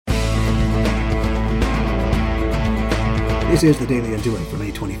This is the Daily Undoing for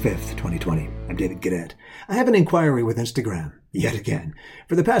May 25th, 2020. I'm David Gadet. I have an inquiry with Instagram, yet again.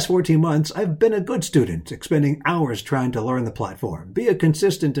 For the past 14 months, I've been a good student, expending hours trying to learn the platform, be a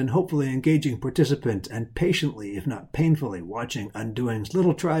consistent and hopefully engaging participant, and patiently, if not painfully, watching Undoing's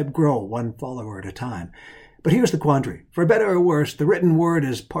little tribe grow one follower at a time. But here's the quandary. For better or worse, the written word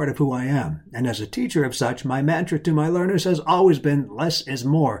is part of who I am. And as a teacher of such, my mantra to my learners has always been less is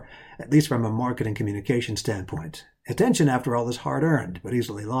more, at least from a marketing communication standpoint. Attention, after all, is hard-earned, but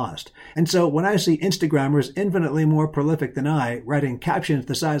easily lost. And so when I see Instagrammers infinitely more prolific than I, writing captions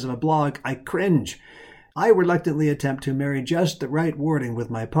the size of a blog, I cringe. I reluctantly attempt to marry just the right wording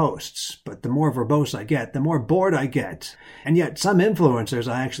with my posts, but the more verbose I get, the more bored I get. And yet some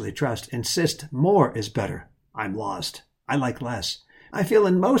influencers I actually trust insist more is better. I'm lost. I like less. I feel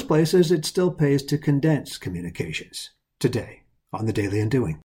in most places it still pays to condense communications. Today, on the Daily Undoing.